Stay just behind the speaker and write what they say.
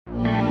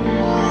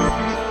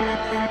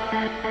Hello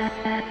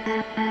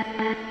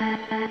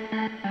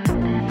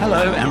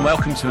and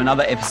welcome to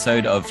another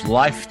episode of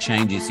Life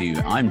Changes You.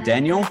 I'm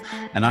Daniel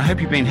and I hope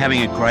you've been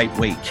having a great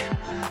week.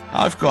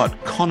 I've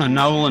got Conor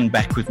Nolan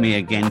back with me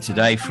again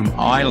today from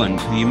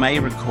Ireland, who you may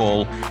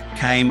recall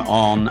came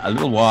on a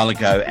little while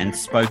ago and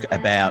spoke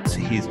about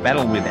his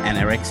battle with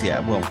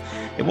anorexia. Well,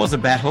 it was a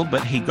battle,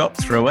 but he got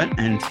through it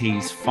and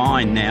he's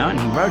fine now. And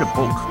he wrote a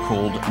book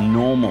called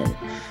Normal.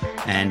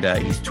 And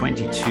he's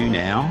 22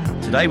 now.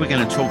 Today we're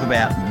going to talk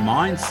about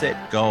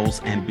mindset,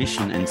 goals,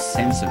 ambition, and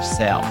sense of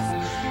self.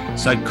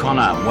 So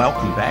Conor,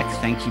 welcome back.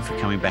 Thank you for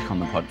coming back on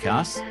the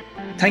podcast.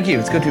 Thank you.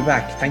 It's good to be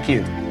back. Thank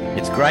you.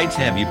 It's great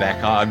to have you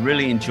back. I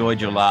really enjoyed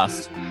your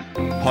last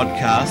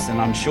podcast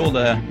and I'm sure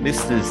the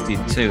listeners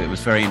did too. It was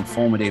very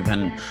informative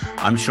and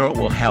I'm sure it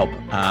will help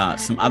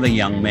some other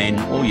young men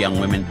or young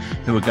women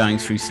who are going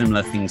through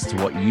similar things to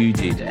what you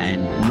did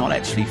and not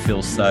actually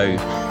feel so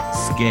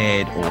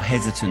scared or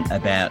hesitant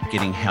about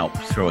getting help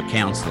through a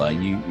counsellor.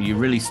 You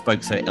really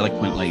spoke so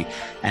eloquently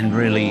and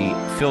really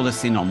filled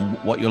us in on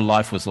what your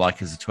life was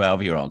like as a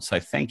 12-year-old.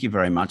 So thank you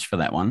very much for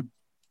that one.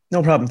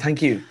 No problem.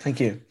 Thank you.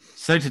 Thank you.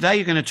 So today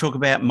you're going to talk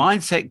about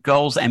mindset,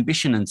 goals,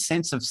 ambition, and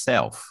sense of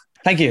self.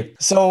 Thank you.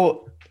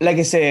 So, like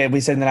I say,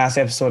 we said in the last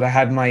episode, I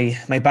had my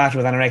battle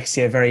with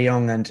anorexia very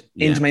young and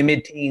into my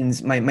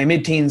mid-teens. My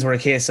mid-teens were a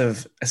case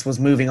of, I suppose,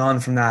 moving on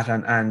from that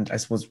and I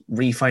suppose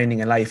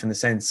refinding a life in a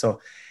sense.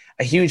 So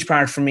a huge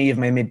part for me of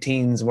my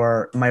mid-teens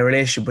were my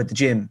relationship with the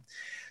gym.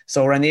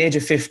 So around the age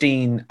of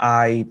 15,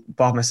 I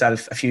bought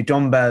myself a few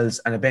dumbbells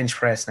and a bench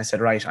press. And I said,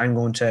 right, I'm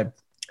going to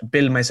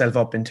build myself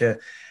up into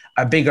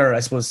a bigger, I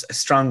suppose, a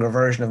stronger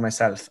version of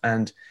myself.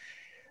 And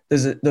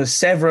there's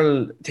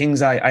several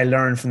things I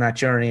learned from that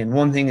journey. And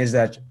one thing is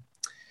that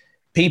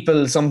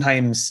people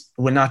sometimes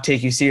will not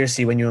take you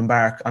seriously when you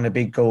embark on a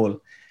big goal. Yeah.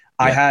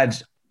 I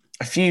had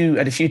a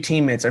few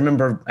teammates. I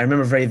remember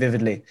very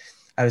vividly.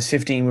 I was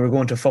 15. We were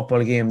going to a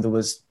football game. There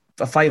was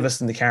 5 of us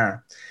in the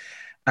car.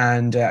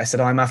 And I said,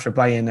 I'm after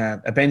buying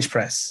a bench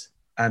press.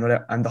 And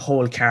the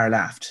whole car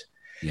laughed.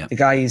 Yep. The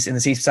guys in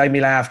the seats beside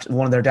me laughed.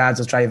 One of their dads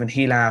was driving.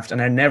 He laughed.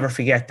 And I never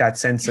forget that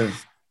sense. I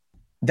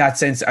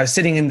was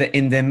sitting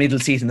in the middle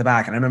seat in the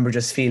back and I remember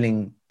just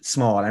feeling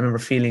small. I remember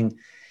feeling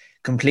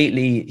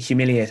completely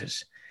humiliated.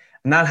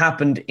 And that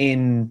happened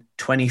in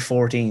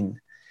 2014.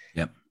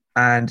 Yep.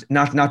 And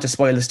not to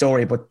spoil the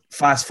story, but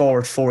fast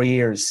forward 4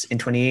 years, in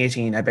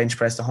 2018, I bench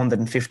pressed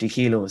 150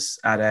 kilos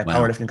at a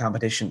powerlifting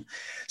competition.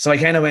 So I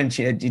kind of went,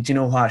 do you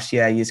know what?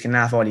 Yeah, you can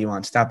laugh all you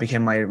want. That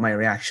became my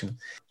reaction.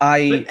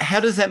 But how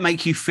does that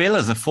make you feel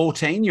as a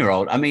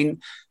 14-year-old? I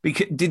mean,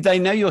 did they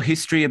know your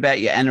history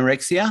about your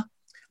anorexia?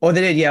 Oh,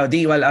 they did, yeah.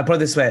 Well, I'll put it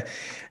this way.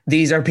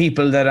 These are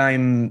people that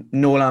I'm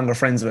no longer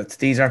friends with.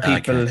 These are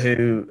people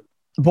who...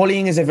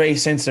 Bullying is a very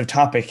sensitive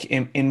topic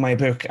in my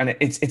book. And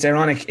it's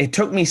ironic. It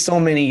took me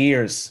so many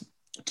years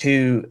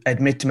to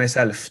admit to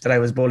myself that I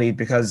was bullied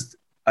because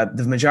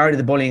the majority of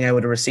the bullying I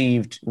would have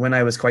received when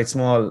I was quite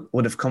small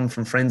would have come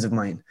from friends of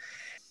mine.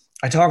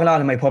 I talk a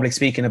lot in my public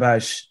speaking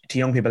to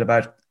young people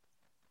about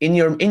in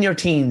your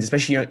teens,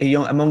 especially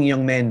among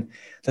young men,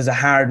 there's a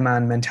hard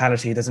man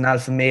mentality. There's an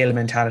alpha male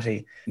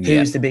mentality. Yeah.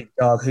 Who's the big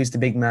dog? Who's the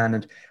big man?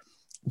 And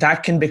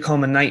that can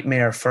become a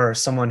nightmare for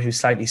someone who's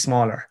slightly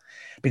smaller.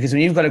 Because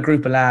when you've got a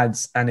group of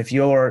lads and if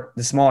you're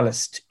the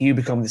smallest, you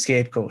become the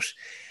scapegoat.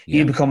 Yeah.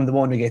 You become the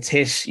one who gets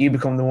hit. You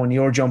become the one,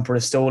 your jumper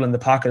is stolen, the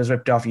pocket is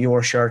ripped off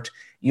your shirt,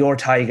 your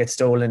tie gets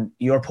stolen,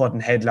 you're put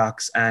in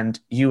headlocks and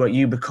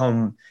you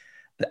become,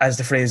 as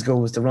the phrase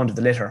goes, the runt of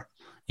the litter.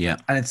 Yeah.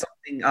 And it's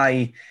something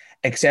I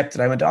accepted.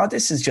 I went,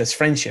 this is just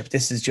friendship.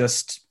 This is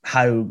just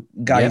how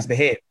guys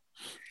behave.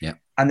 Yeah.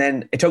 And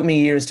then it took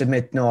me years to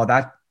admit, no,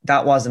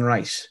 that wasn't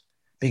right,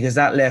 because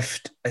that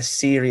left a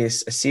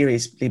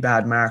seriously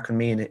bad mark on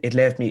me. And it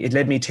led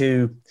me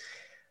to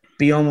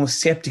be almost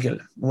skeptical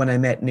when I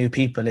met new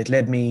people. It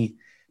led me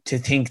to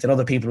think that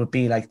other people would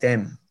be like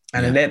them.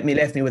 And it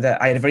left me with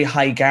I had a very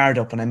high guard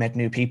up when I met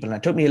new people. And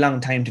it took me a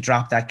long time to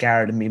drop that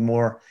guard and be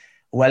more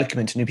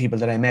welcoming to new people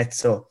that I met.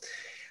 So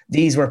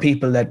these were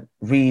people that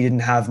really didn't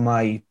have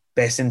my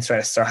best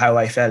interests or how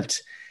I felt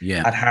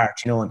at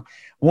heart, And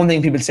one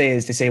thing people say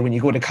is, they say when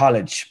you go to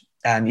college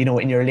and,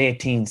 in your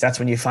late teens, that's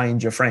when you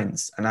find your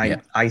friends.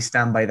 And I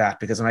stand by that,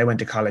 because when I went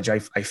to college, I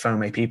found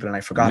my people and I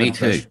forgot. Me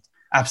too.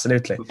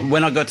 Absolutely.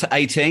 When I got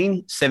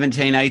to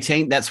 17,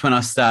 18, that's when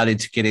I started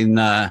to get in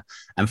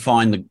and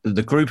find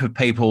the group of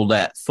people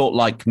that thought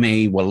like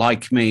me, were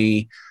like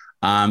me.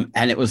 And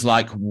it was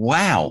like,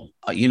 wow,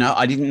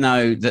 I didn't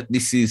know that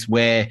this is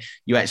where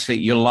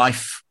your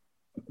life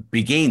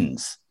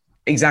begins.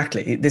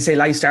 Exactly. They say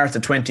life starts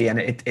at 20 and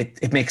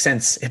it makes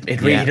sense.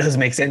 It really does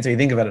make sense when you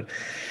think about it.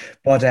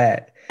 But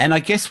and I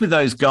guess with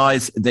those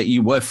guys that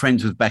you were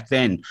friends with back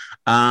then,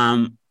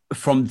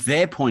 from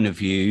their point of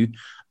view,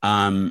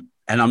 and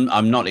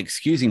I'm not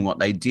excusing what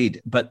they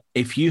did, but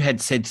if you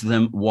had said to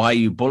them, why are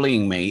you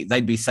bullying me?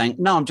 They'd be saying,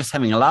 no, I'm just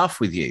having a laugh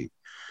with you.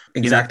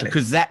 Exactly.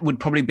 Because that would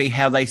probably be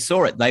how they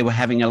saw it. They were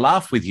having a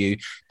laugh with you,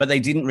 but they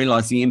didn't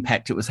realize the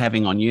impact it was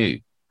having on you.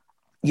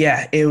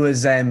 Yeah, it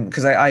was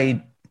because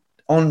I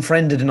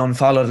unfriended and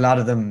unfollowed a lot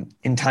of them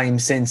in time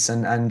since.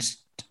 And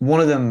one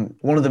of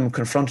them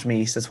confronted me.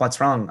 He says, "What's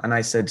wrong?" And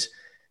I said,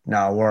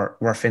 "No,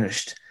 we're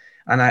finished."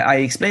 And I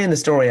explained the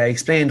story. I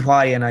explained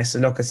why. And I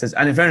said, "Look," I says,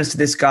 and in fairness to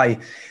this guy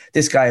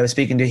I was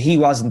speaking to, he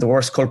wasn't the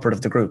worst culprit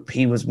of the group.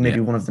 He was maybe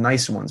one of the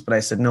nicer ones. But I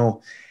said,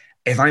 "No,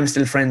 if I'm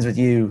still friends with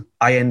you,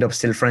 I end up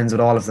still friends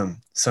with all of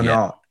them. So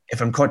no,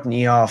 if I'm cutting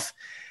you off,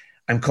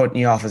 I'm cutting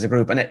you off as a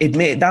group." And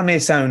that may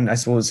sound, I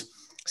suppose,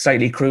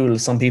 slightly cruel to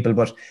some people,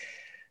 but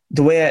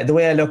the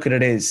way I look at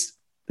it is,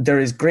 there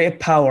is great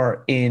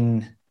power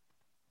in,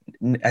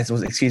 I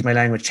suppose, excuse my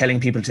language, telling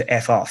people to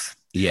F off.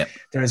 Yeah.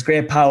 There is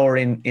great power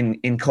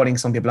in cutting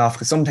some people off,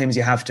 because sometimes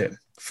you have to,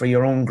 for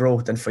your own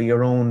growth and for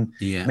your own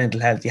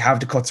mental health. You have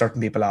to cut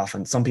certain people off,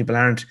 and some people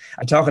aren't.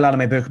 I talk a lot in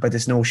my book about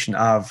this notion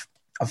of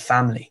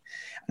family.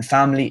 And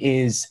family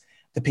is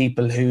the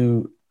people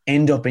who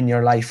end up in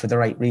your life for the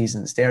right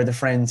reasons. They're the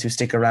friends who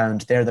stick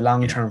around. They're the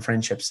long-term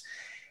friendships.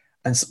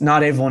 And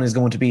not everyone is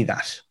going to be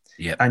that.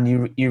 Yeah.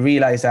 And you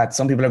realize that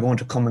some people are going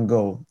to come and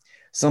go.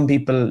 Some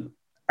people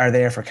are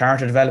there for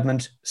character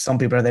development. Some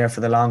people are there for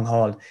the long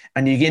haul.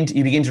 And you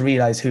begin to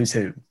realize who's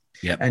who.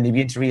 Yeah. And you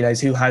begin to realize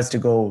who has to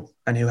go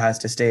and who has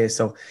to stay.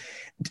 So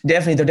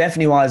there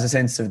definitely was a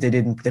sense of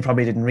they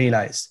probably didn't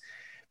realize.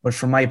 But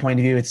from my point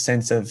of view, it's a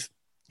sense of,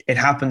 it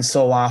happens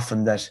so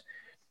often that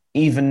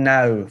even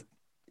now,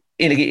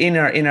 in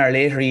our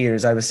later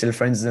years, I was still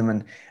friends with them,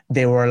 and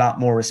they were a lot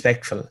more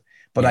respectful.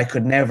 But I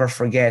could never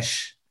forget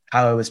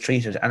how I was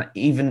treated. And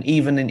even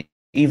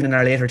in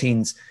our later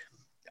teens,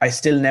 I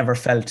still never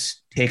felt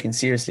taken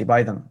seriously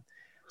by them.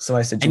 So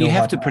I said, and you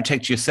have to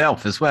protect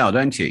yourself as well,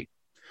 don't you?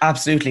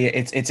 Absolutely.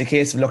 It's a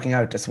case of looking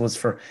out, I suppose,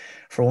 for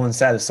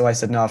oneself. So I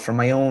said, no, for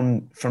my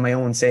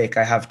own sake,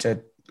 I have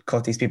to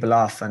cut these people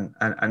off and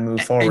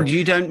move forward. And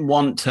you don't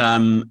want,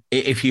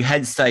 if you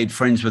had stayed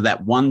friends with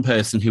that one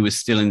person who was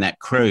still in that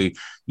crew,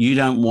 you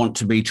don't want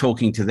to be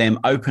talking to them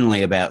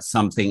openly about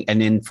something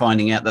and then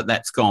finding out that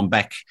that's gone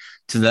back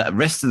to the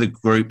rest of the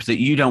group that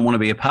you don't want to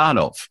be a part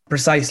of.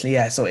 Precisely,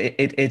 yeah. So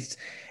it's,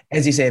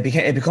 as you say,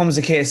 it becomes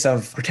a case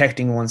of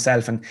protecting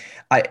oneself. And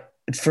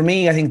for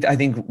me, I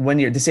think when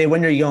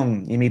you're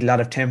young, you meet a lot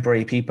of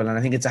temporary people, and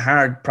I think it's a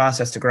hard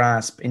process to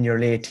grasp in your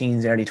late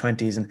teens, early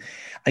 20s. And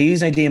I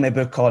use an idea in my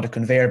book called a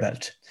conveyor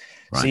belt.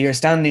 Right. So you're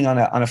standing on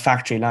a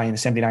factory line,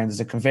 assembly line. There's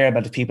a conveyor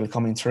belt of people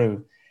coming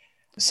through.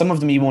 Some of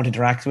them you won't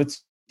interact with,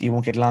 you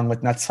won't get along with,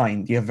 and that's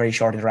fine. You have very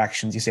short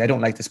interactions. You say, "I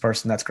don't like this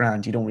person," that's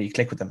grand. You don't really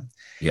click with them.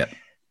 Yeah.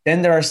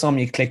 Then there are some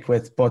you click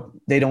with, but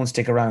they don't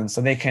stick around,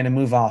 so they kind of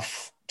move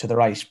off to the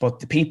right. But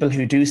the people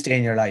who do stay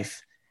in your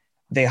life,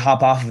 they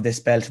hop off of this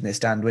belt and they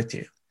stand with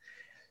you.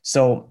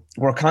 So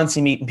we're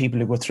constantly meeting people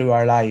who go through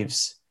our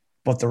lives,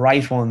 but the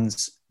right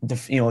ones,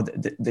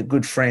 the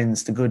good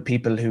friends, the good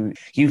people who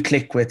you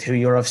click with, who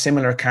you're of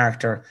similar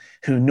character,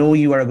 who know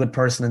you are a good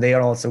person and they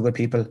are also good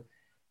people,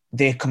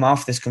 they come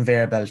off this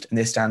conveyor belt and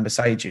they stand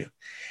beside you.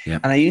 Yeah.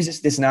 And I use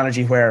this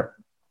analogy where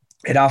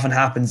it often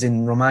happens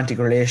in romantic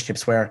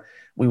relationships, where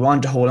we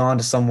want to hold on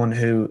to someone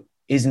who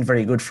isn't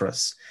very good for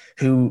us,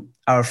 who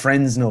our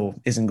friends know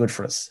isn't good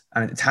for us.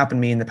 And it's happened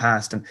to me in the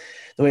past. And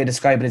the way I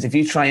describe it is, if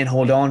you try and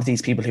hold on to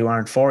these people who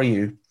aren't for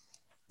you,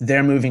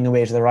 they're moving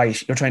away to the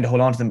right. You're trying to hold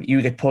on to them.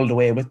 You get pulled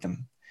away with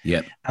them.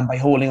 Yeah. And by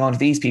holding on to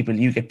these people,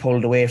 you get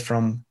pulled away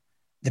from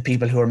the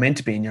people who are meant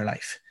to be in your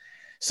life.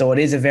 So it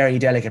is a very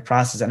delicate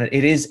process, and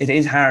it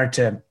is hard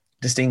to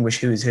distinguish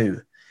who's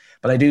who.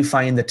 But I do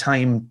find that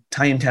time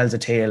tells a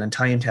tale, and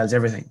time tells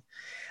everything.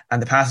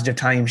 And the passage of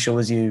time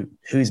shows you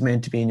who's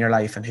meant to be in your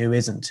life and who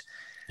isn't.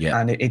 Yeah.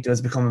 And it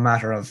does become a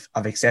matter of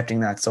accepting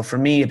that. So for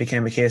me, it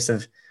became a case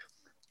of,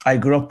 I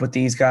grew up with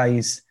these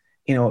guys,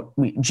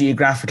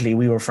 geographically,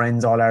 we were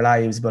friends all our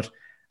lives, but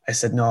I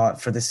said, no,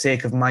 for the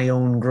sake of my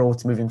own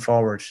growth moving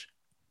forward,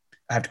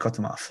 I have to cut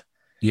them off.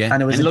 Yeah.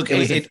 And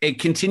it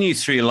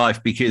continues through your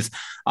life, because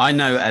I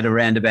know at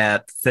around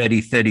about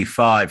 30,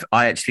 35,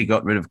 I actually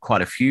got rid of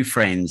quite a few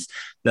friends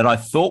that I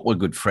thought were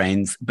good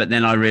friends, but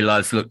then I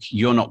realized, look,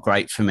 you're not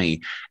great for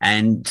me.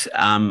 And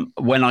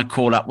when I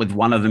caught up with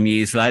one of them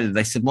years later,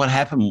 they said, what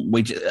happened?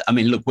 We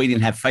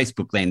didn't have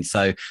Facebook then,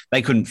 so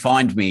they couldn't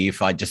find me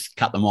if I just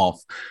cut them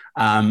off.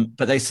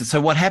 But they said,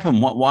 so what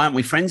happened? Why aren't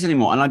we friends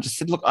anymore? And I just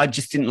said, look, I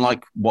just didn't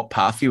like what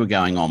path you were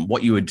going on,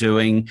 what you were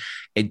doing.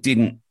 It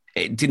didn't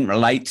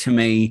relate to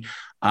me.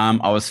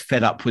 I was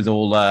fed up with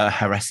all the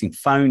harassing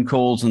phone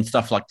calls and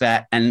stuff like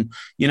that. And,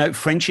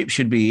 friendship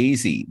should be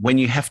easy. When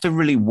you have to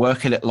really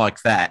work at it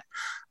like that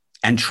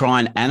and try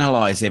and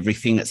analyze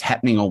everything that's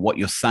happening or what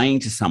you're saying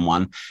to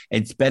someone,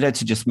 it's better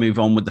to just move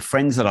on with the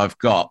friends that I've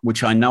got,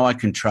 which I know I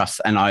can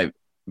trust, and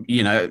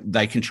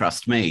they can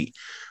trust me.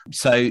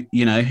 So,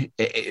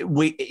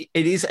 it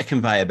is a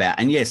conveyor belt.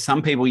 And yes,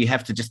 some people you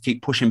have to just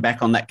keep pushing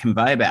back on that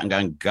conveyor belt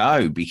and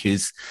go,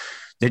 because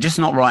they're just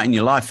not right in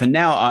your life. And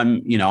now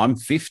I'm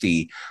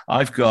 50.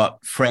 I've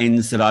got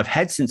friends that I've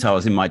had since I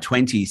was in my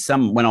 20s,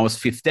 some when I was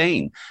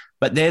 15,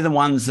 but they're the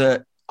ones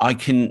that I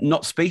can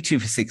not speak to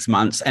for 6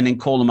 months and then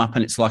call them up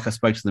and it's like I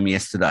spoke to them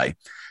yesterday.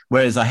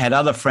 Whereas I had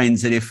other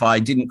friends that if I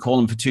didn't call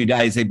them for 2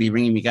 days, they'd be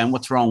ringing me going,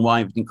 what's wrong? Why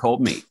haven't you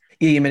called me?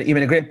 Yeah, you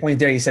made a great point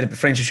there. You said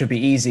friendship should be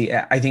easy.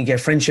 I think real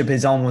friendship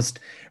is almost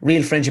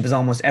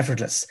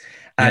effortless.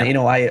 And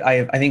Yeah.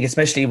 I think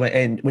especially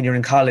when you're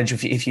in college,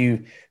 if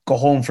you go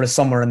home for a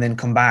summer and then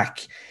come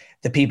back,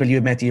 the people you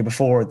had met the year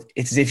before,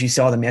 it's as if you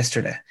saw them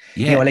yesterday.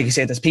 Yeah. Like you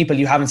said, there's people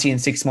you haven't seen in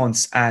 6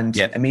 months, and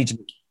Yeah.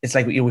 immediately it's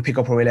like we pick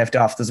up where we left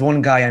off. There's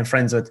one guy I'm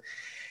friends with.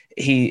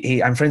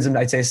 I'm friends with him,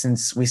 I'd say,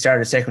 since we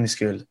started secondary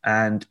school.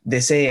 And they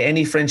say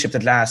any friendship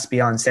that lasts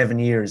beyond 7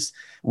 years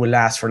will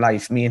last for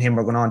life. Me and him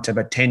are going on to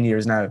about 10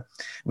 years now.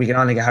 We get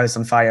on like a house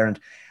on fire.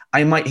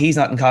 And he's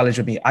not in college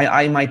with me.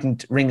 I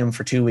mightn't ring him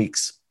for 2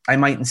 weeks. I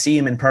mightn't see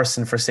him in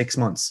person for 6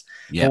 months.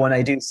 Yeah. But when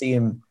I do see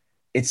him,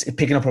 it's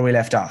picking up where we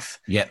left off.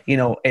 Yeah.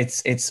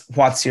 It's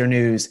what's your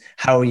news?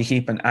 How are you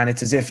keeping? And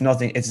it's as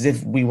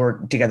if we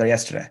were together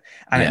yesterday.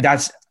 And I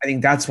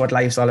think that's what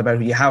life's all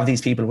about. You have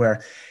these people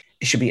where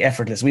it should be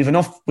effortless. We've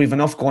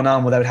enough going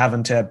on without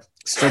having to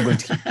struggle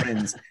to keep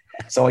friends.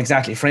 So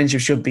exactly,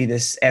 friendship should be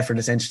this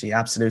effortless entity.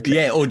 Absolutely.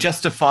 Yeah, or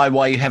justify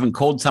why you haven't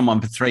called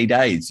someone for 3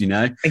 days,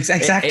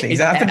 Exactly.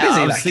 I've been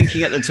busy. I was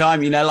thinking at the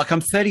time, like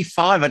I'm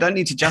 35. I don't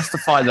need to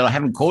justify that I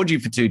haven't called you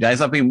for 2 days.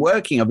 I've been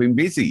working. I've been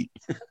busy.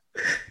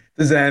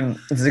 There's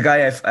a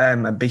guy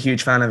I'm a big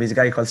huge fan of. He's a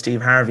guy called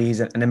Steve Harvey. He's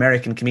an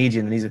American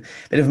comedian, and he's a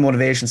bit of a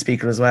motivation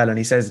speaker as well. And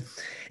he says,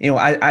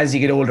 as you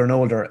get older and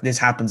older, this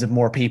happens with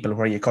more people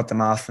where you cut them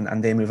off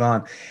and they move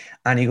on.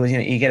 And he goes,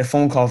 you get a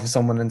phone call from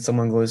someone and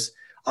someone goes,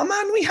 "Oh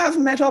man, we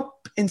haven't met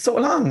up in so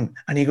long."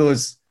 And he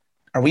goes,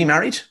 "Are we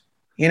married?"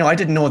 I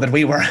didn't know that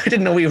we were. I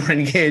didn't know we were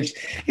engaged.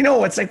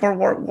 It's like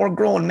we're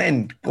grown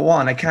men. Go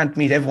on. I can't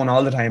meet everyone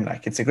all the time.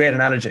 Like, it's a great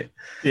analogy.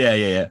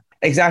 Yeah.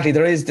 Exactly.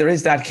 There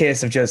is that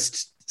case of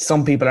just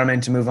some people are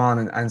meant to move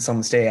on and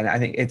some stay. And I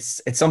think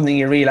it's something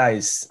you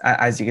realize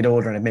as you get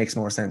older, and it makes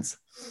more sense.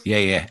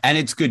 Yeah. And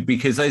it's good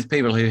because those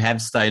people who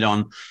have stayed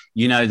on,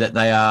 that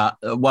they are,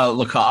 well,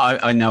 look,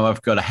 I know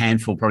I've got a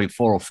handful, probably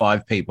 4 or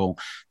 5 people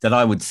that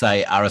I would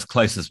say are as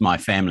close as my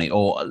family,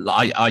 or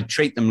I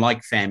treat them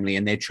like family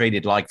and they're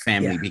treated like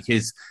family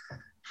because,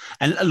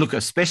 and look,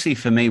 especially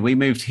for me, we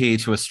moved here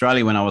to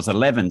Australia when I was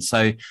 11.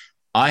 So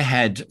I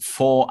had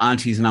 4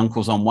 aunties and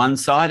uncles on one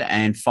side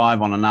and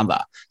 5 on another.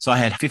 So I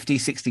had 50,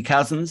 60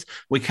 cousins.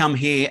 We come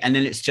here and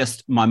then it's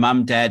just my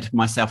mum, dad,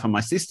 myself and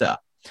my sister.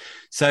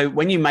 So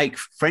when you make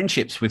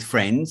friendships with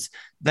friends,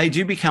 they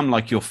do become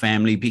like your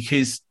family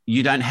because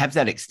you don't have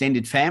that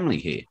extended family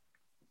here.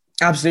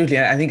 Absolutely.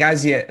 I think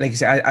as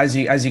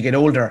you get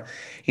older,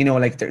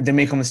 like there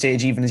may come a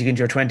stage, even as you get into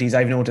your 20s,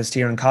 I've noticed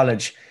here in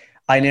college,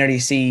 I nearly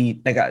see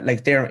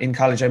like there in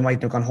college, I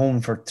might have gone home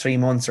for 3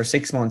 months or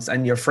 6 months,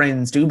 and your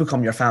friends do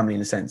become your family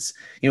in a sense,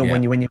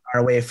 when you are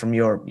away from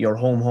your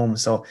home.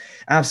 So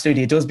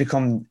absolutely, it does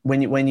become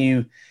when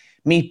you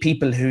meet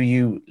people who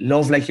you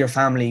love like your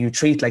family, you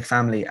treat like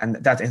family, and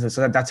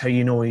that's how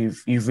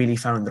you've really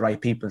found the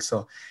right people.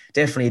 So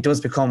definitely, there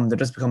does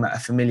become a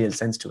familial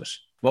sense to it.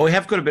 Well, we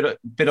have got a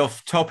bit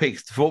off topic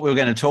for what we were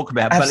going to talk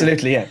about.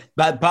 Absolutely, yeah.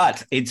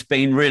 But it's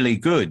been really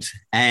good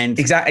and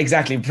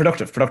exactly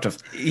productive.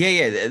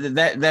 Yeah.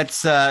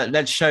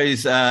 That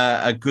shows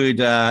a good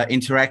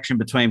interaction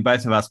between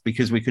both of us,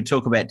 because we could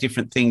talk about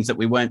different things that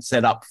we weren't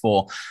set up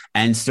for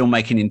and still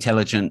make an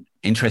intelligent,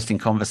 interesting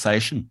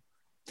conversation.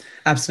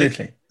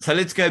 Absolutely. So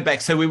let's go back.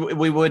 So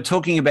we were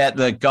talking about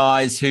the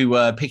guys who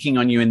were picking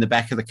on you in the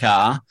back of the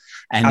car,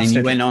 and Absolutely.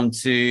 Then you went on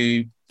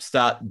to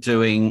start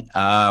doing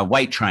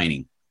weight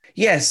training.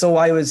 Yeah, so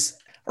I was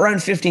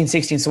around 15,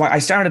 16. So I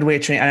started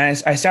weight training,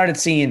 and I started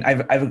seeing,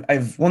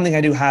 I've one thing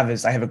I do have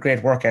is I have a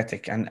great work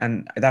ethic,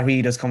 and that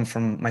really does come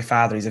from my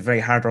father. He's a very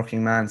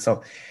hardworking man.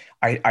 So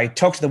I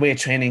took to the weight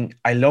training.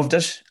 I loved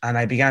it, and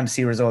I began to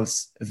see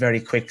results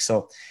very quick.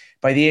 So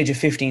by the age of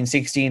 15,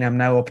 16, I'm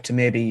now up to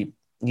maybe,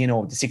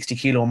 the 60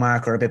 kilo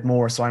mark or a bit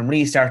more. So I'm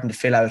really starting to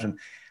fill out. And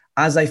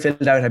as I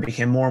filled out, I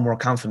became more and more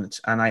confident.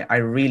 And I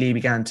really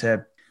began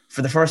to,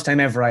 for the first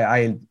time ever,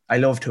 I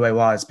loved who I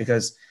was,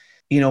 because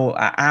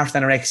after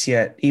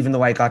anorexia, even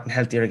though I gotten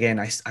healthier again,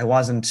 I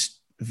wasn't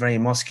very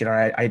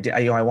muscular.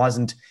 I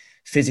wasn't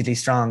physically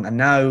strong. And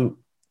now,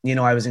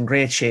 I was in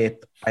great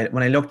shape.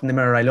 When I looked in the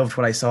mirror, I loved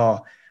what I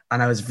saw,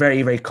 and I was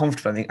very, very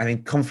comfortable. I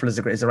think comfortable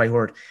is the right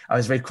word. I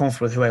was very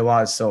comfortable with who I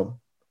was. So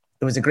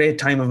it was a great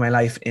time of my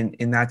life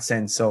in that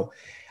sense. So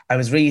I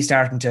was really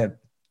starting to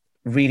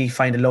really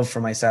find a love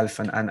for myself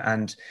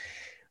and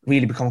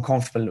really become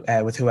comfortable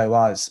with who I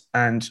was.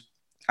 And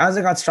as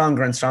I got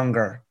stronger and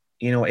stronger,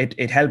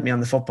 it helped me on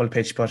the football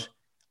pitch, but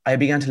I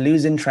began to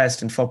lose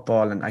interest in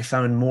football, and I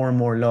found more and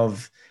more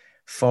love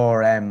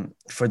for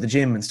the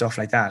gym and stuff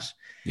like that.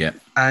 Yeah.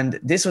 And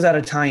this was at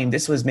a time,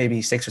 this was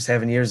maybe 6 or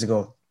 7 years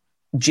ago.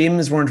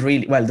 Gyms weren't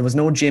really, well, there was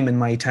no gym in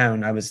my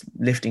town. I was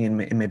lifting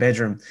in my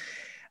bedroom.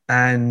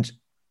 And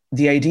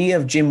the idea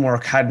of gym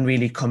work hadn't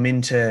really come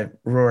into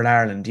rural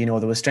Ireland. There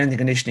was strength and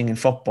conditioning in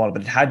football,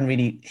 but it hadn't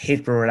really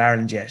hit rural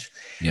Ireland yet.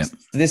 Yeah. So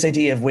this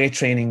idea of weight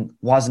training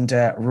wasn't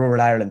a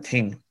rural Ireland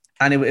thing.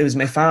 And it was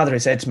my father who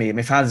said to me,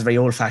 my father's a very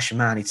old-fashioned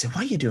man. He'd say,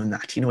 "Why are you doing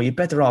that? You're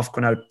better off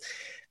going out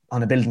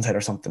on a building site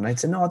or something." And I'd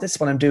say, "No, this is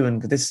what I'm doing.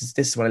 This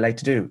is what I like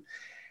to do."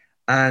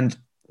 And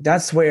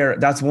that's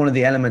one of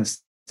the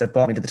elements that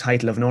brought me to the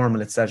title of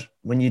normal. It's that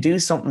when you do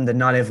something that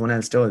not everyone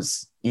else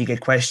does, you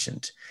get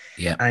questioned.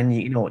 Yeah. And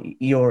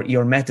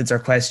your methods are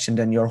questioned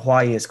and your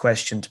why is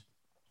questioned.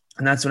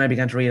 And that's when I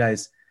began to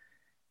realize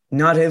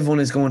not everyone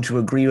is going to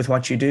agree with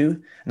what you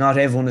do. Not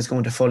everyone is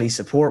going to fully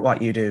support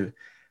what you do,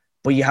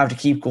 but you have to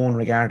keep going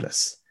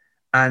regardless.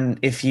 And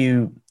if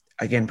you,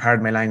 again,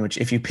 pardon my language,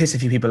 if you piss a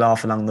few people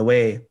off along the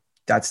way,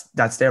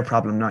 that's their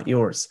problem, not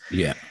yours.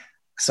 Yeah.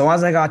 So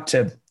as I got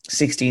to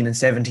 16 and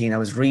 17, I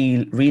was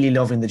really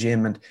loving the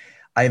gym. And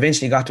I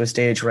eventually got to a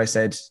stage where I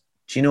said,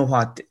 do you know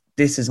what?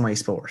 This is my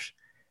sport.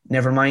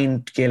 Never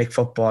mind Gaelic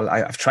football.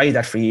 I've tried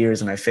that for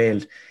years and I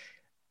failed.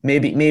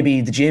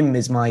 Maybe the gym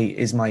is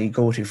my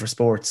go-to for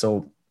sports.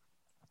 So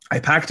I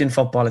packed in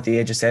football at the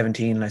age of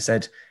 17 and I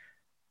said,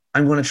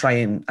 I'm going to try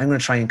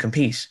and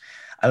compete.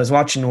 I was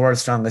watching The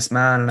World's Strongest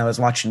Man and I was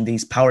watching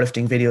these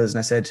powerlifting videos and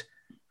I said,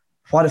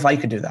 what if I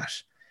could do that?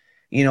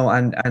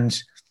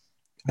 And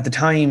at the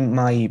time,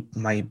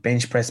 my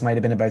bench press might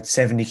have been about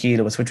 70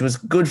 kilos, which was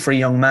good for a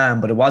young man,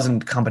 but it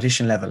wasn't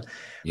competition level.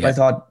 Yeah. But I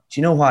thought, do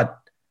you know what?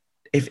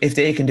 If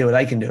they can do it,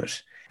 I can do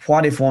it.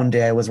 What if one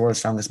day I was World's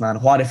Strongest Man?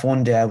 What if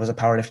one day I was a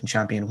powerlifting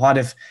champion?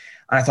 And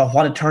I thought,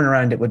 what a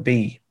turnaround it would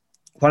be.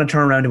 What a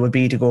turnaround it would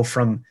be to go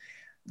from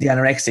the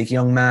anorexic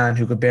young man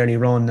who could barely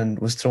run and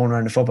was thrown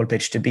around the football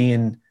pitch to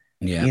being,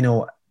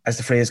 as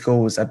the phrase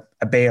goes,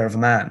 a bear of a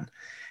man.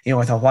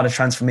 I thought, what a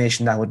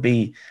transformation that would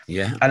be.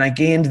 Yeah. And I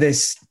gained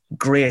this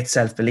great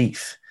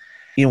self-belief.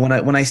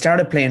 When I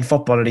started playing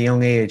football at a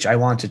young age, I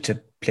wanted to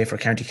play for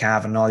County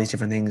Cavan and all these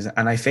different things,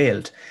 and I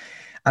failed.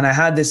 And I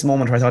had this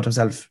moment where I thought to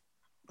myself,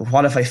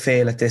 what if I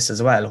fail at this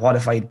as well? What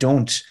if I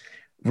don't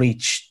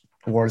reach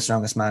World's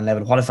Strongest Man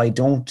level? What if I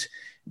don't,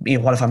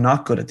 what if I'm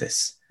not good at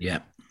this? Yeah.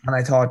 And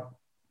I thought,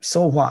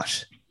 so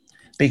what?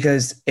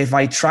 Because if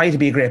I try to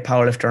be a great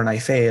powerlifter and I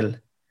fail,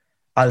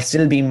 I'll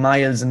still be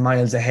miles and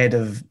miles ahead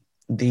of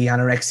the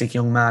anorexic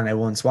young man I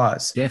once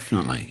was.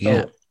 Definitely.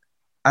 Yeah.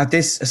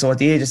 So at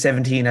the age of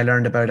 17, I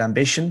learned about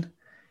ambition.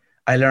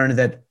 I learned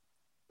that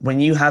when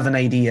you have an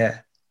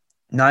idea,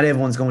 not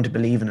everyone's going to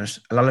believe in it.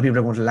 A lot of people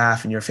are going to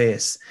laugh in your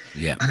face.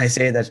 Yeah. And I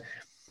say that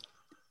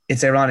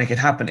it's ironic. It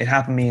happened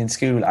to me in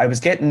school. I was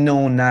getting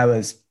known now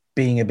as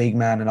being a big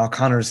man and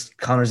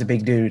Connor's a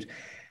big dude.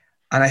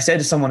 And I said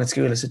to someone at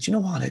school, I said, you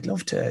know what? I'd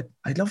love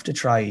to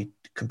try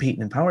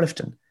competing in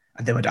powerlifting.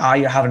 And they went,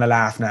 you're having a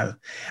laugh now.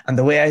 And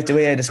the way I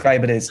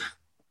describe it is,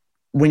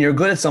 when you're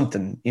good at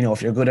something,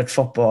 if you're good at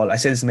football, I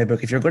say this in my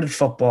book, if you're good at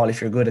football, if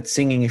you're good at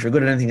singing, if you're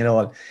good at anything at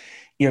all,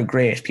 you're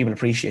great. People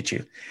appreciate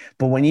you.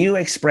 But when you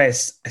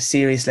express a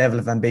serious level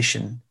of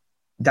ambition,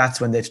 that's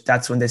when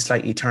they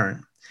slightly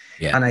turn.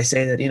 Yeah. And I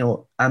say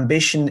that,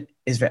 ambition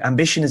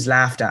is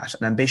laughed at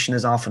and ambition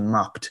is often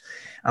mocked.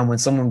 And when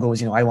someone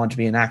goes, I want to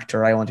be an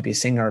actor, I want to be a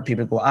singer,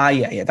 people go,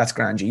 yeah, that's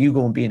grand. You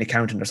go and be an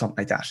accountant or something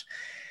like that.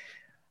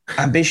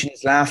 Ambition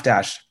is laughed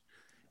at,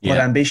 but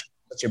ambition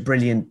is such a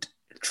brilliant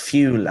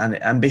fuel,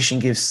 and ambition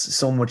gives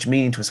so much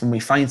meaning to us. When we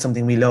find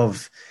something we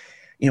love,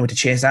 to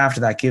chase after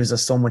that gives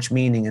us so much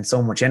meaning and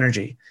so much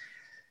energy.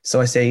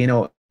 So I say,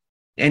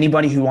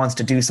 anybody who wants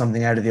to do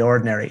something out of the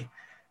ordinary,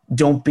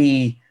 don't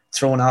be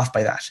thrown off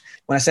by that.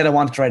 When I said I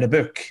wanted to write a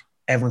book,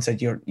 everyone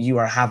said, you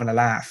are having a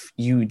laugh.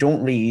 You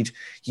don't read,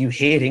 you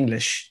hate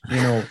English.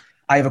 I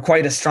have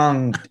quite a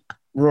strong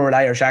rural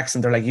Irish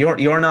accent. They're like,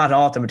 you're not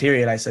author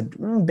material. I said,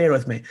 bear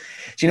with me.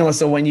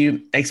 So when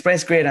you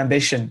express great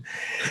ambition,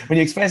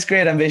 people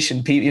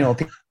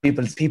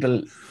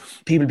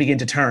begin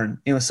to turn.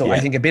 I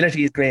think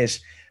ability is great,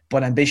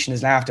 but ambition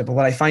is laughed at. But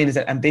what I find is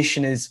that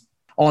ambition is,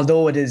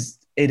 although it is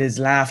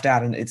laughed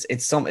at, and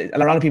it's a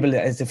lot of people,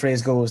 as the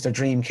phrase goes, they're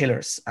dream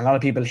killers. A lot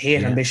of people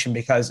hate ambition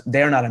because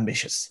they're not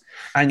ambitious.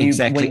 And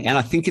exactly. And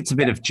I think it's a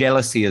bit of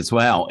jealousy as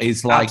well.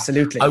 It's like,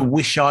 absolutely, I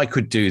wish I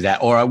could do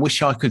that, or I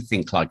wish I could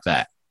think like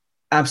that.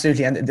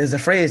 Absolutely. And there's a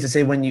phrase to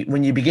say, when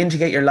you begin to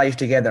get your life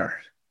together,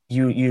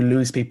 you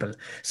lose people.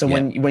 So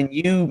when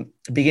you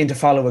begin to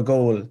follow a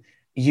goal,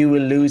 you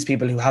will lose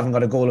people who haven't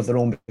got a goal of their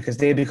own, because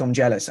they become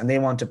jealous and they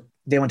want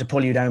to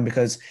pull you down,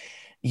 because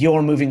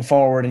you're moving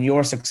forward and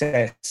your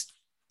success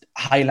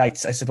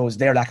highlights, I suppose,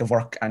 their lack of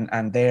work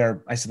and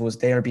they're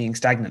being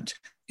stagnant.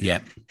 Yeah.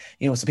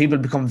 So people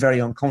become very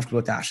uncomfortable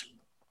with that.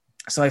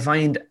 So I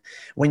find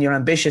when you're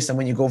ambitious and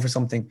when you go for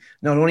something,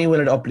 not only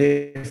will it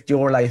uplift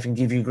your life and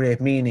give you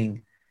great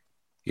meaning,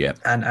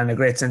 and a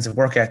great sense of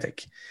work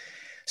ethic.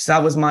 So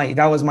that was my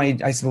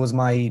I suppose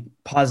my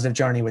positive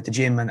journey with the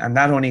gym, and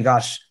that only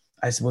got,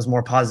 I suppose,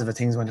 more positive as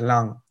things went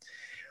along.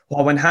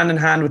 What went hand in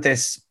hand with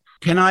this.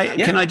 Can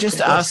I just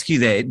ask you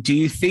there? Do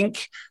you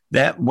think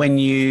that when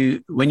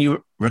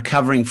you're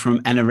recovering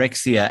from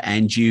anorexia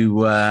and you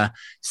were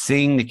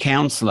seeing the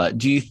counsellor,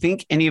 do you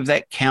think any of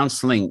that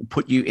counselling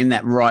put you in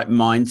that right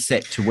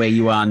mindset to where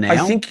you are now?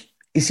 I think,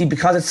 you see,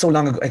 because it's so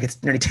long ago, like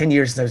it's nearly 10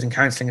 years since I was in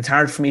counselling, it's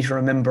hard for me to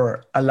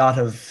remember a lot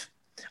of.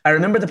 I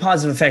remember the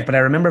positive effect, but I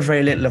remember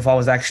very little of what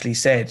was actually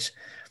said.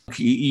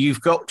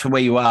 You've got to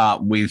where you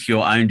are with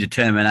your own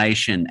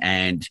determination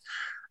and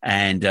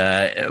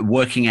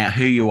working out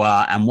who you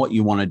are and what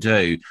you want to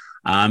do.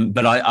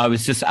 But I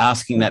was just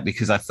asking that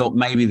because I thought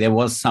maybe there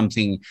was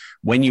something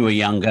when you were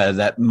younger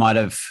that might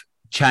have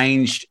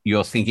changed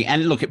your thinking.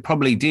 And look, it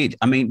probably did.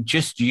 I mean,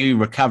 just you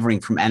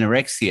recovering from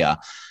anorexia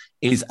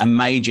is a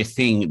major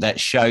thing that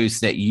shows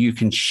that you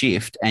can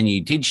shift, and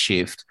you did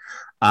shift,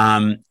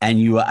 and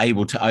you were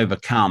able to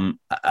overcome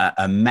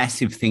a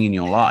massive thing in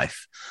your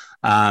life.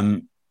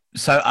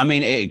 So, I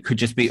mean, it could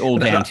just be all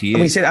down to you.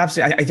 We said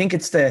absolutely. I think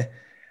it's the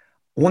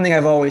one thing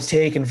I've always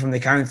taken from the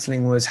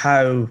counselling was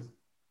how,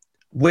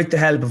 with the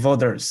help of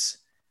others,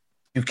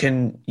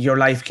 your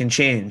life can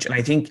change. And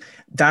I think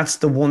that's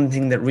the one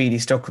thing that really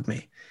stuck with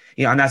me.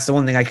 And that's the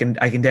one thing I can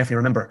definitely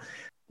remember.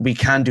 We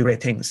can do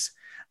great things.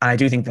 And I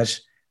do think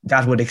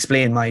that would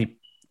explain my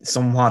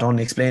somewhat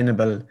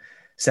unexplainable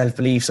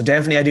self-belief. So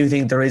definitely I do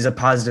think there is a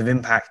positive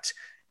impact.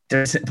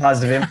 There's a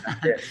positive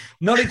impact there.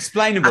 Not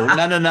explainable.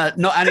 No, not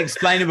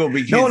unexplainable,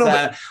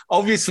 because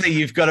obviously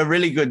you've got a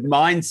really good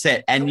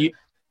mindset, and you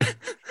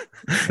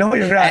no,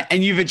 you're right.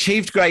 And you've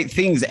achieved great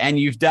things, and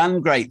you've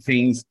done great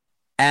things.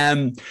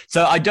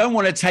 So I don't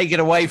want to take it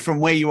away from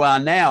where you are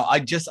now. I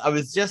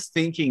was just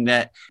thinking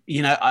that,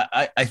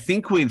 I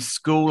think with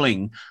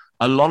schooling,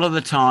 a lot of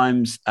the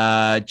times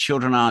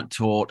children aren't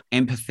taught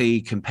empathy,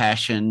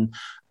 compassion,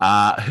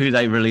 who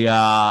they really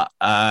are,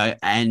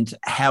 and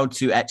how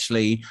to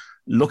actually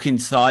look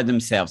inside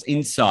themselves,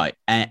 insight,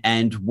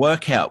 and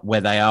work out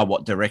where they are,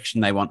 what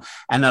direction they want.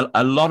 And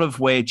a lot of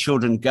where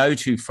children go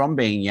to from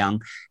being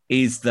young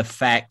is the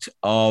fact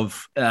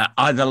of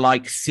either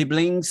like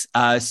siblings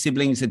are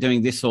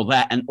doing this or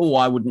that, and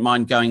I wouldn't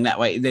mind going that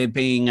way. They're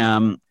being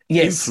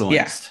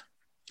influenced.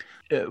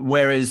 Yeah.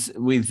 Whereas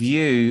with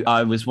you,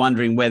 I was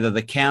wondering whether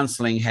the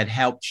counselling had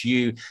helped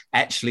you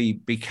actually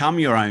become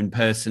your own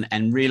person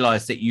and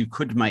realise that you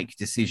could make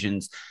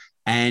decisions.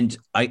 And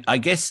I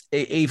guess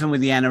even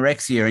with the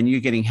anorexia and you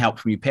getting help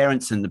from your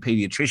parents and the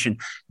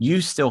paediatrician,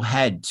 you still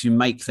had to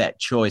make that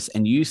choice,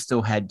 and you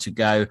still had to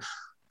go,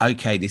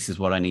 okay, this is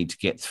what I need to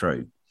get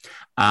through.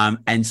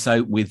 And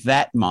so with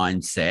that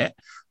mindset,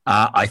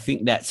 I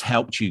think that's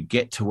helped you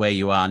get to where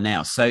you are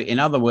now. So in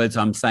other words,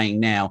 I'm saying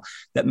now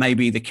that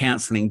maybe the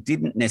counselling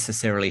didn't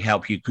necessarily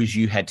help you because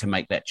you had to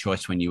make that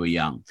choice when you were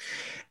young.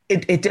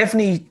 It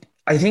definitely,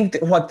 I think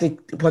that what the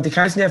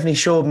counselling definitely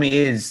showed me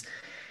is,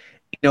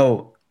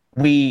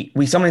 we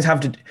sometimes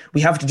have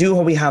to do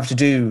what we have to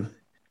do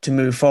to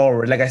move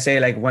forward. Like I say,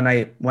 like when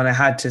I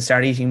had to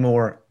start eating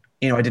more,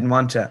 I didn't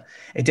want to.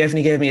 It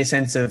definitely gave me a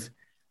sense of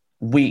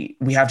we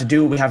have to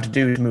do what we have to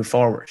do to move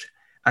forward.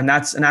 And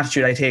that's an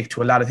attitude I take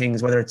to a lot of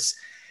things, whether it's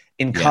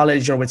in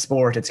college or with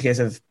sport. It's a case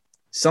of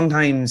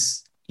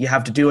sometimes you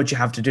have to do what you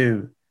have to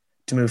do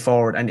to move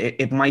forward. And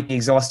it might be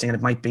exhausting, and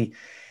it might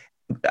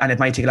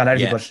take a lot out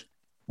of you, but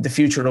the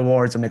future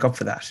rewards will make up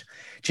for that.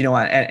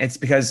 And it's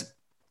because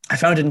I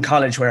found it in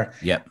college where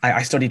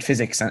I studied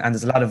physics, and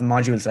there's a lot of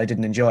modules that I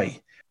didn't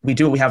enjoy. We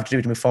do what we have to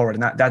do to move forward,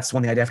 and that's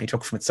one thing I definitely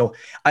took from it. So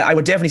I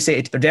would definitely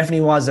say there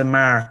definitely was a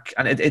mark,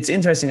 and it's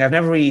interesting. I've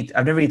never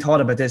really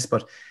thought about this,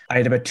 but I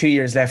had about 2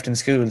 years left in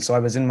school, so I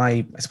was in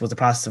the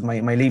process of my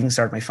leaving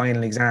cert, my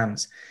final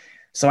exams.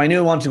 So I knew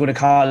I wanted to go to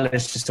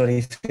college to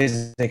study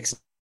physics.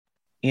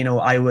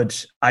 I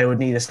would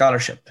need a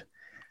scholarship.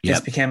 This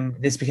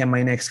became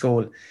my next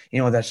goal.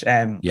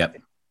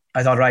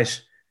 I thought,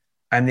 right,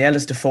 I'm the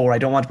eldest of four. I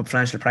don't want to put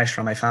financial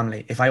pressure on my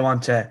family. If I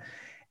want to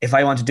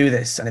do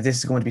this, and if this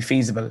is going to be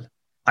feasible,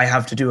 I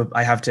have to do it.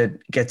 I have to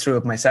get through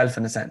it myself,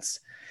 in a sense.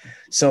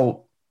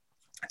 So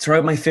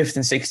throughout my 5th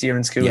and 6th year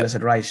in school, I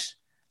said, right,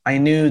 I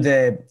knew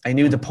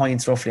the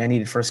points roughly I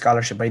needed for a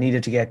scholarship. I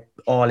needed to get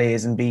all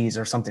A's and B's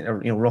or something, or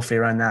roughly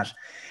around that.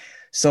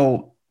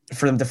 So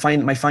for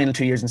my final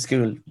 2 years in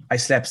school, I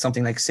slept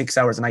something like 6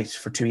 hours a night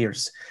for 2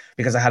 years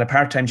because I had a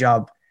part-time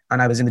job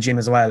and I was in the gym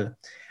as well.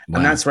 Wow.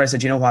 And that's where I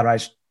said, you know what,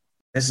 right,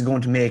 this is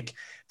going to make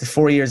the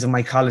 4 years of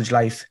my college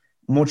life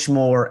much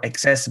more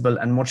accessible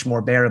and much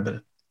more bearable.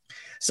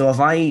 So if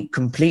I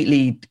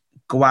completely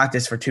go at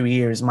this for 2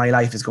 years, my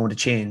life is going to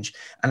change.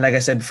 And like I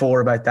said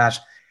before about that,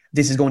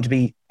 this is going to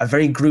be a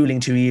very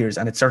grueling 2 years,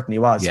 and it certainly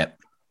was. Yep.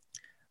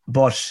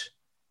 But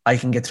I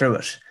can get through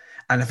it.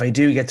 And if I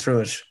do get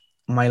through it,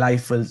 my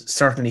life will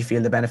certainly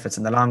feel the benefits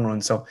in the long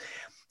run. So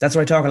that's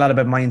why I talk a lot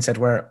about mindset,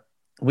 where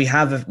we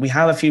have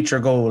a future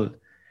goal,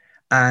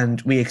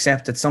 and we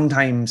accept that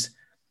sometimes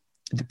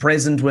the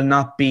present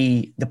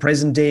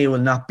day will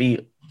not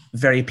be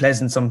very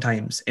pleasant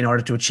sometimes in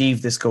order to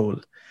achieve this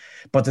goal.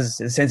 But there's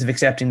a sense of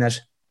accepting that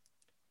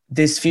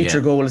this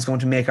future goal is going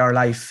to make our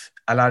life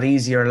a lot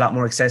easier, a lot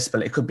more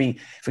accessible. It could be,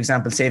 for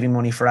example, saving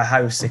money for a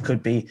house. It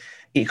could be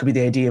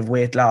the idea of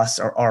weight loss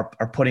or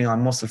putting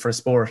on muscle for a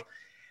sport.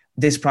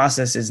 This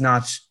process is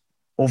not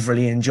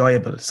overly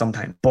enjoyable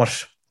sometimes,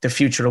 but the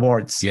future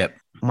rewards. Yep.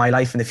 My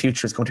life in the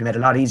future is going to be made a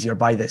lot easier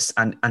by this.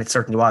 And it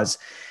certainly was.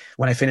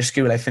 When I finished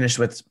school, I finished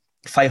with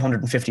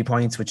 550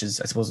 points, which is,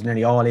 I suppose,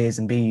 nearly all A's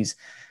and B's.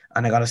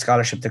 And I got a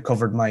scholarship that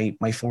covered my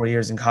 4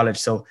 years in college.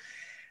 So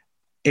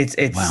it's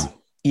wow.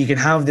 You can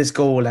have this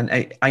goal.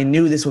 And I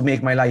knew this would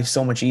make my life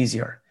so much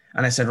easier.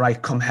 And I said, right,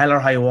 come hell or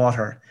high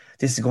water,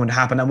 this is going to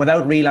happen. And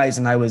without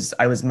realizing, I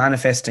was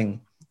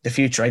manifesting the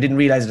future. I didn't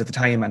realize it at the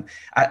time. And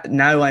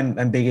now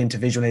I'm big into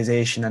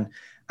visualization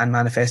and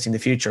manifesting the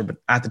future. But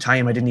at the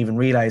time, I didn't even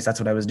realize that's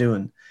what I was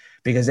doing,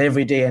 because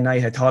every day and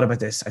night I thought about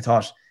this. I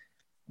thought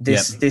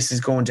this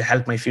is going to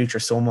help my future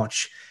so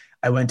much.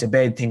 I went to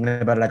bed thinking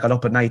about it. I got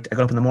up at night. I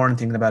got up in the morning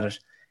thinking about it.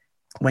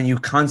 When you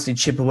constantly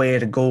chip away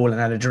at a goal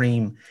and at a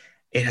dream,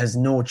 it has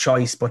no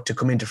choice but to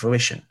come into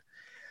fruition.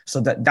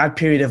 So that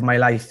period of my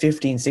life,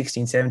 15,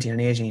 16, 17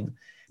 and 18,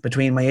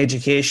 between my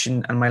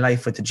education and my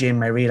life with the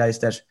gym, I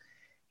realized that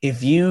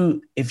if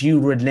you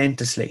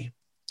relentlessly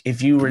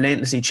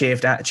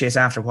chase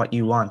after what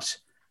you want,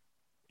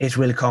 it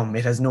will come.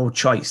 It has no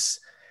choice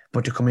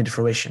but to come into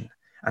fruition.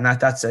 And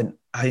that's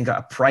I think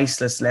a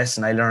priceless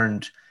lesson I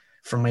learned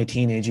from my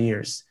teenage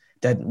years,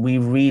 that we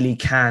really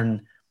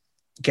can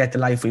get the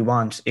life we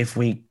want if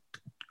we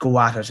go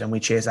at it and we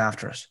chase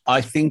after it.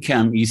 I think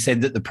you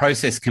said that the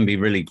process can be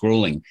really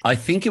grueling. I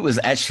think it was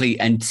actually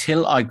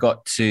until I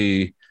got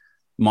to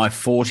my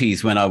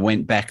 40s when I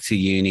went back to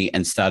uni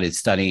and started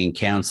studying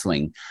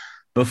counselling.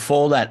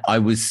 Before that, I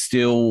was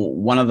still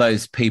one of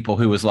those people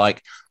who was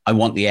like, I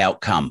want the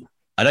outcome.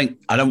 I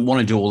don't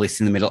want to do all this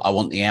in the middle. I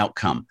want the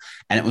outcome.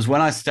 And it was when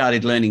I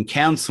started learning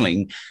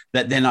counselling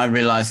that then I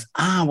realised,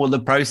 well, the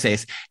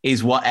process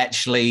is what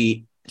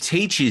actually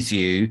teaches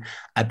you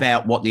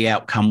about what the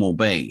outcome will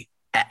be.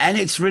 And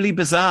it's really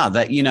bizarre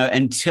that,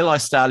 until I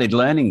started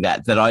learning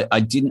that I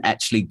didn't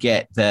actually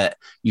get that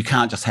you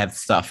can't just have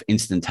stuff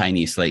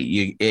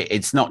instantaneously.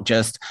 It's not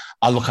just,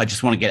 look, I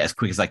just want to get it as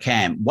quick as I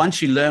can.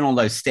 Once you learn all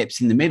those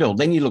steps in the middle,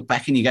 then you look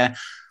back and you go,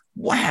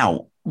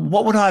 wow,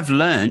 what would I have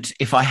learned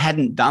if I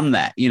hadn't done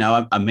that?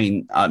 I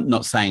mean, I'm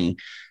not saying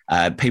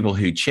people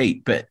who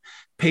cheat, but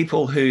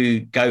people who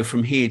go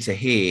from here to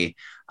here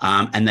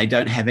and they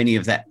don't have any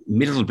of that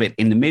middle bit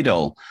in the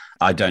middle.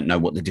 I don't know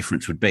what the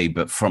difference would be,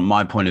 but from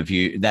my point of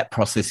view, that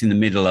process in the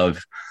middle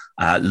of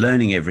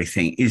learning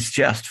everything is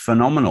just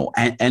phenomenal,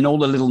 and all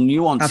the little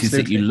nuances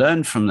that you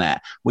learn from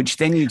that, which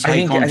then you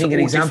take on. I think an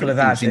example of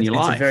that, it's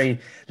life. A very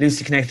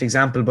loosely connected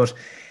example, but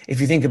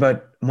if you think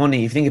about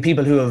money, if you think of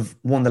people who have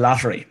won the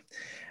lottery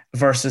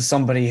versus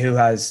somebody who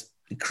has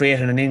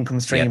created an income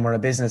stream or a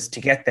business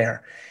to get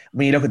there,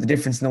 when you look at the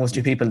difference in those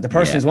two people, the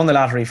person who's won the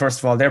lottery, first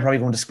of all, they're probably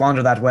going to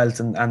squander that wealth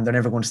and they're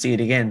never going to see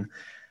it again.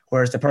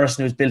 Whereas the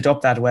person who's built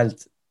up that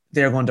wealth,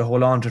 they're going to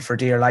hold on to it for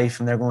dear life,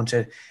 and they're going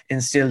to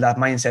instill that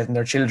mindset in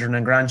their children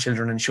and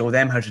grandchildren and show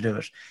them how to do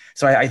it.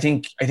 So I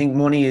think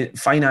money,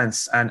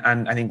 finance,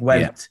 and I think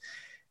wealth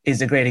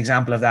is a great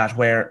example of that,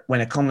 where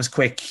when it comes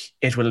quick,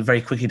 it will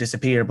very quickly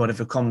disappear. But if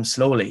it comes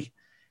slowly,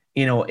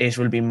 it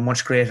will be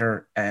much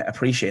greater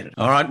appreciated.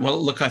 All right. Well,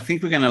 look, I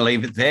think we're going to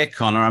leave it there,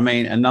 Conor. I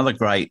mean, another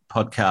great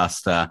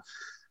podcast.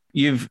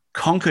 You've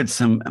conquered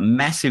some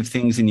massive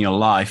things in your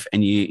life,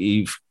 and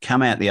you've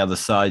come out the other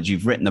side.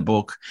 You've written a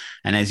book.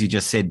 And as you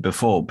just said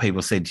before,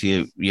 people said to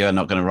you, you're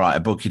not going to write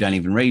a book. You don't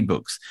even read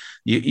books.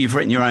 You've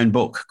written your own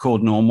book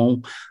called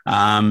Normal.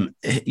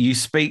 You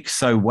speak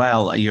so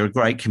well. You're a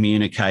great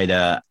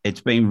communicator.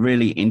 It's been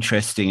really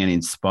interesting and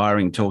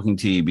inspiring talking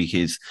to you,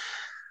 because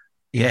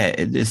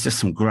there's just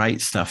some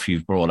great stuff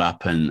you've brought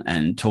up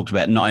and talked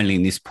about, not only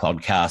in this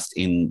podcast,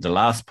 in the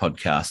last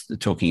podcast,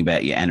 talking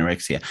about your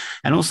anorexia,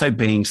 and also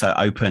being so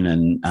open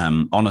and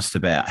honest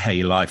about how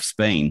your life's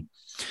been.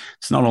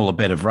 It's not all a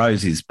bed of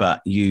roses,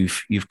 but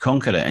you've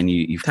conquered it, and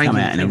you've come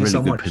out in a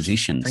really good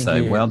position.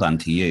 So well done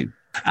to you.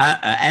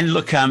 And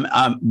look,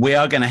 we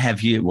are going to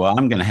have you. Well,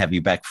 I'm going to have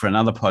you back for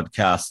another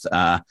podcast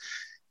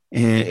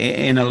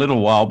in a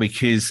little while,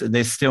 because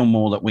there's still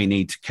more that we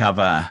need to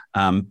cover.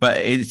 But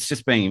it's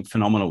just been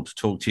phenomenal to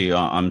talk to you.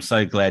 I'm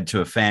so glad to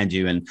have found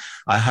you. And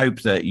I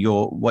hope that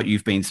what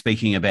you've been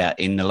speaking about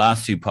in the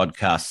last two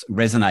podcasts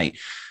resonate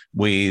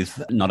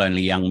with not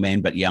only young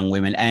men, but young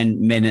women and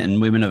men and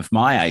women of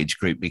my age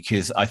group,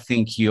 because I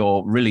think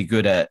you're really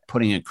good at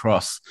putting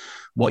across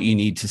what you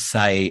need to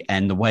say.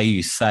 And the way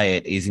you say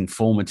it is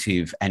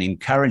informative and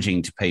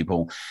encouraging to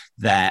people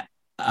that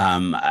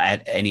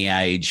at any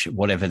age,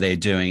 whatever they're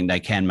doing, they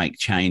can make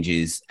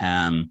changes.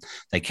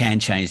 They can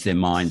change their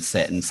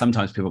mindset. And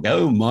sometimes people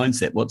go,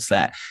 mindset, what's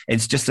that?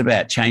 It's just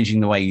about changing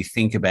the way you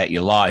think about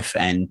your life,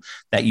 and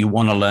that you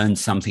want to learn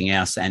something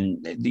else, and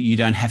you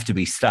don't have to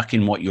be stuck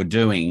in what you're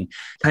doing.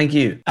 Thank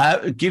you.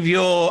 Give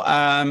your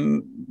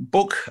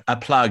book a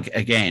plug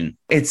again.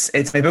 It's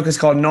my book is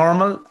called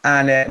Normal,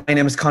 and my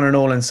name is Conor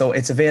Nolan. So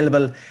it's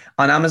available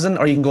on Amazon,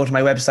 or you can go to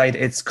my website.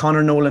 It's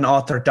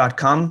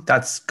conornolanauthor.com.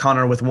 That's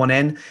Conor with one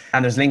N.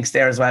 And there's links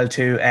there as well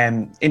to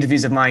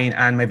interviews of mine,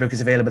 and my book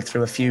is available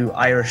through a few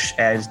Irish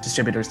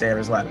distributors there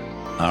as well.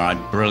 All right,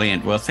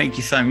 brilliant. Well, thank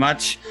you so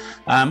much.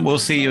 We'll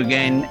see you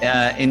again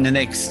in the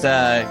next,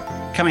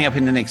 coming up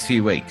in the next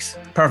few weeks.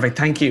 Perfect.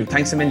 Thank you.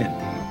 Thanks a million.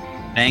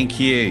 Thank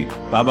you.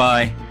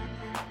 Bye-bye.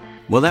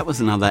 Well, that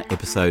was another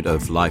episode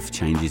of Life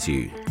Changes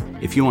You.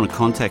 If you want to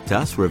contact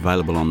us, we're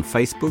available on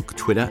Facebook,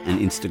 Twitter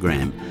and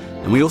Instagram.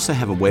 And we also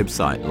have a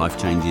website,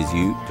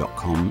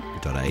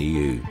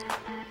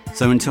 lifechangesyou.com.au.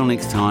 So until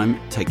next time,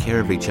 take care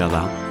of each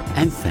other,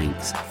 and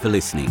thanks for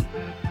listening.